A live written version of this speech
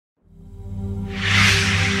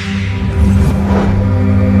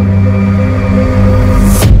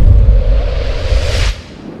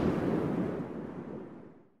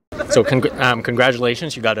So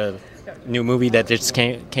congratulations, you got a new movie that just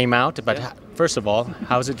came out. But first of all,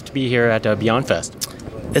 how's it to be here at Beyond Fest?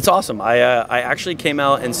 It's awesome. I actually came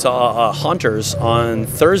out and saw Haunters on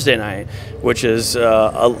Thursday night, which is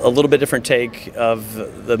a little bit different take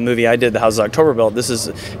of the movie I did, The House of October Built.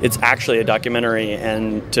 It's actually a documentary,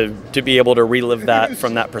 and to be able to relive that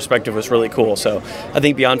from that perspective was really cool. So I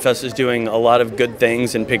think Beyond Fest is doing a lot of good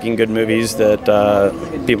things and picking good movies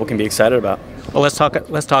that people can be excited about. Well, let's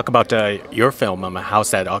talk about your film,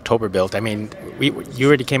 House That October Built. I mean, you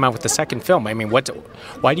already came out with the second film. I mean,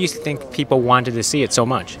 why do you think people wanted to see it so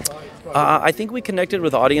much? I think we connected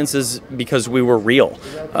with audiences because we were real.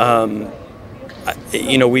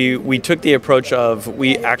 We took the approach of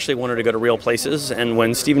we actually wanted to go to real places, and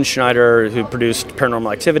when Steven Schneider, who produced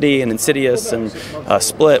Paranormal Activity and Insidious and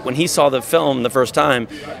Split, when he saw the film the first time,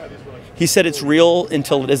 he said it's real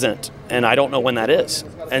until it isn't, and I don't know when that is.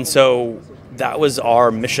 And so that was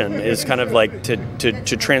our mission, is kind of like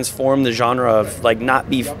to transform the genre of like not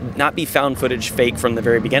be found footage fake from the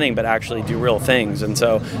very beginning, but actually do real things. And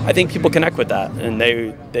so I think people connect with that, and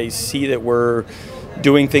they see that we're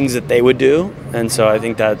doing things that they would do. And so I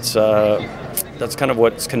think that's kind of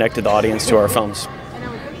what's connected the audience to our films.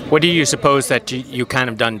 What do you suppose that you kind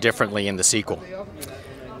of done differently in the sequel?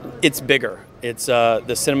 It's bigger. It's the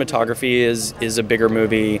cinematography is a bigger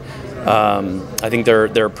movie. I think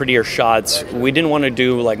they're prettier shots. We didn't want to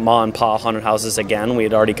do like ma and pa haunted houses again. We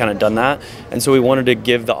had already kind of done that, and so we wanted to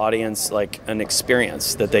give the audience like an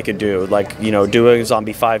experience that they could do, like do a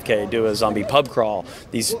zombie 5K, do a zombie pub crawl,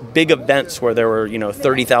 these big events where there were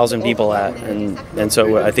 30,000 people at, and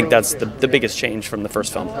so I think that's the biggest change from the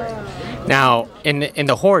first film. Now, in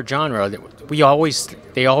the horror genre, they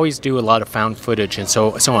always do a lot of found footage and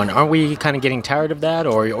so on. Aren't we kind of getting tired of that,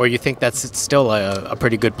 or you think that's still a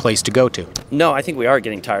pretty good place to go to? No, I think we are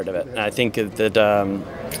getting tired of it. And I think that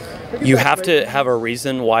you have to have a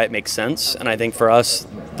reason why it makes sense. And I think for us,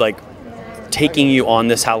 like, taking you on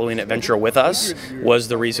this Halloween adventure with us was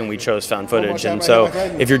the reason we chose found footage. And so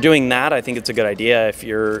if you're doing that, I think it's a good idea. If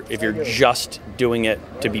you're just doing it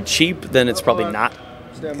to be cheap, then it's probably not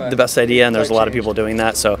the best idea, and there's a lot of people doing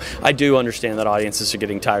that. So I do understand that audiences are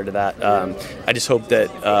getting tired of that. I just hope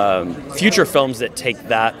that future films that take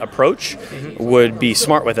that approach would be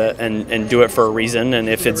smart with it and do it for a reason. And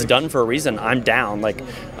if it's done for a reason, I'm down. Like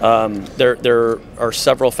there are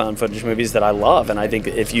several found footage movies that I love, and I think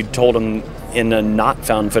if you told them in a not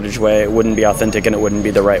found footage way, it wouldn't be authentic and it wouldn't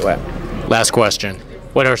be the right way. Last question: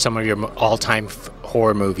 what are some of your all-time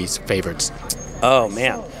horror movies favorites? Oh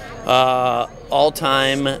man. All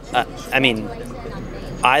time, I mean,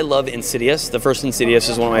 I love Insidious. The first Insidious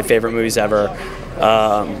is one of my favorite movies ever.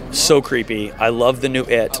 So creepy. I love the new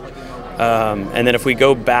It. And then if we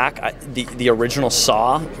go back, the original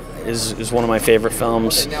Saw is one of my favorite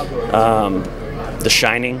films. The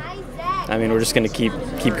Shining. I mean, we're just going to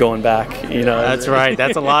keep going back. That's right.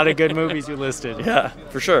 That's a lot of good movies you listed. Yeah,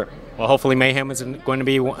 for sure. Well, hopefully Mayhem is going to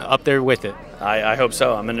be up there with it. I hope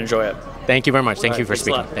so. I'm going to enjoy it. Thank you very much. Thank you for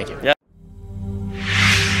speaking. Thank you. Yeah.